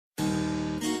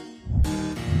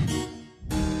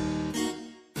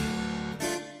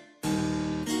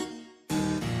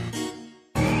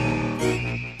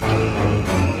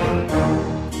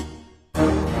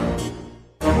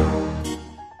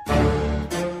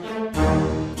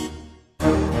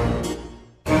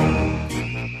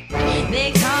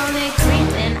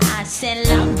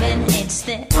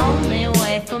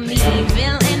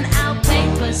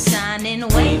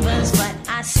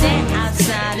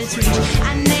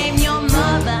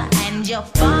your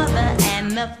father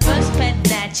and the first pet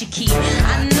that you keep.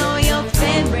 I know your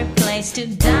favorite place to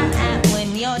dine at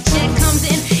when your check comes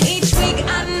in each week.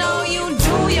 I know you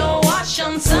do your wash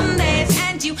on Sundays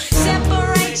and you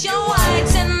separate your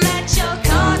whites, and that your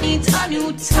car needs a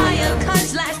new tire,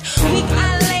 'cause last week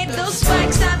I laid those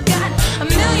spikes. I've got a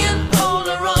million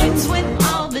Polaroids with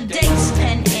all the dates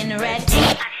pen in red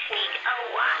ink. I sneak a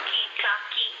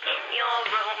walkie-talkie in your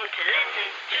room to listen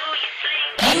to you sleep.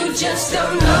 You just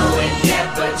don't know it yet,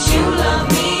 but you love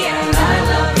me and I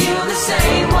love you the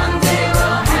same. One day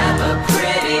we'll have a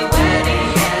pretty wedding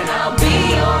and I'll be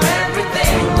your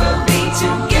everything. We'll be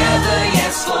together,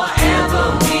 yes, forever.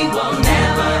 We will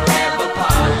never ever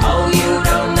part. Oh, you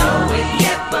don't know it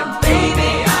yet, but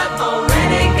baby, I've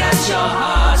already got your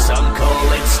heart. Some call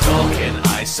it stalking,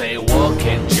 I say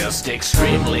walking, just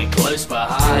extremely close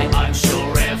behind. I'm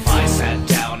sure if I sat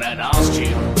down and asked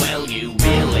you, well, you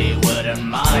really wouldn't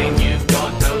mind. You've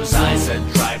got those eyes that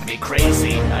drive me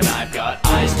crazy, and I've got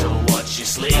eyes to watch you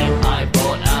sleep. I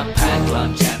bought a packed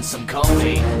lunch and some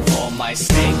coffee for my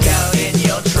snake out in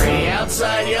your tree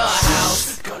outside your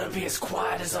house. Gotta be as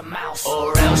quiet as a mouse,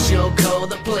 or else you'll call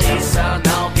the police and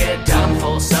I'll get done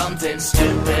for something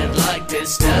stupid like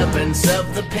disturbance of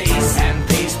the peace.